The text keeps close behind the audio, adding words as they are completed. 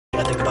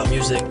I think about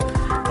music.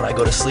 When I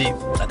go to sleep,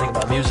 I think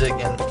about music,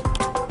 and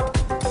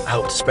I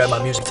hope to spread my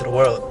music to the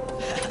world.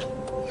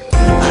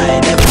 I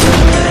ain't never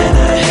tryna plan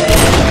ahead,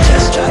 I'm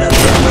just tryna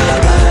live my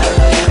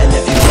life. And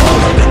if you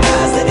all open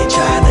eyes, then they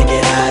trying to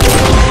get high, they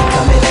ain't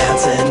coming out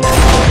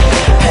tonight.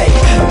 Hey,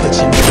 put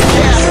your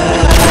hands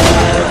up,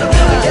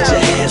 get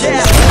your hands in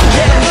the sky.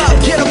 And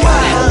if you got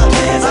hella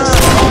plans, I just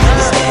don't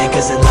understand,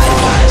 cause in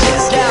life I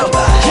just get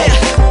by.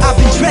 I've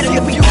been dreading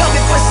it, we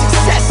coming for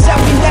success,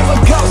 and we never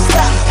gon'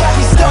 stop.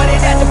 We started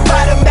at the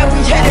bottom, and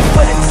we headed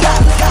for the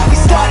top. We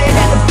started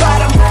at the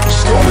bottom,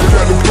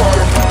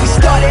 we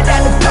started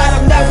at the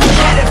bottom, now we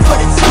headed for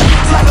the top.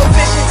 Tunnel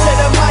vision to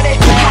the money,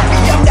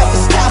 homie, I'm never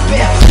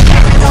stopping.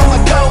 Keeping on my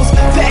goals,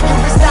 failure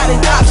is not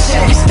an option.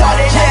 We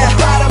started at the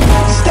bottom,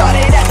 we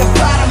started at the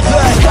bottom,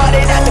 we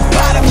started at the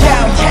bottom,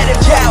 now we headed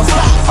for the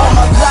top. All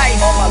my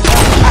life,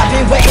 I've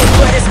been waiting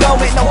for this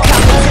moment, no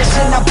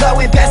competition. I'm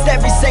blowing past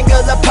every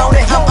single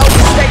opponent. I'm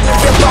overstating,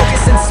 real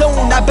focus, and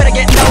soon I better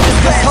get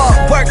noticed. Cause hard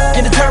work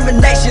and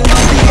determination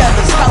leave the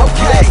others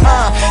hopeless.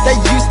 They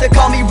used to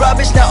call me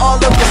rubbish, now all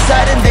of a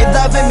sudden they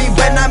loving me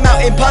when I'm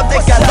out in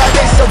public. I love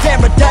it, so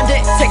damn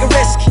redundant. Take a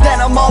risk,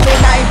 then I'm all in,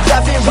 I ain't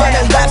bluffing.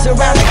 Running laps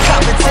around the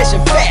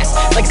competition fast,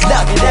 like it's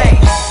nothing, it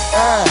ain't.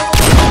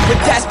 But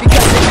that's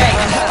because it ain't.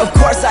 Of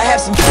course I have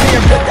some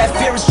fear, but that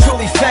fear is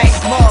truly faint.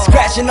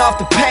 Scratching off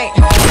the paint,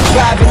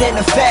 driving in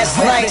the fast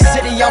lane.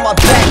 City on my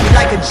back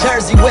like a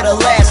jersey with a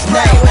last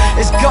name.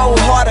 It's go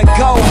hard or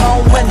go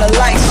home when the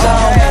lights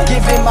on.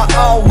 Giving my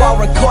all while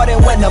recording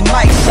when the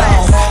mic's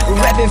on.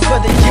 Repping for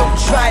the youth,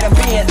 try to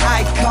be an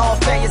icon.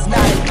 Failure's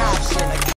not an option.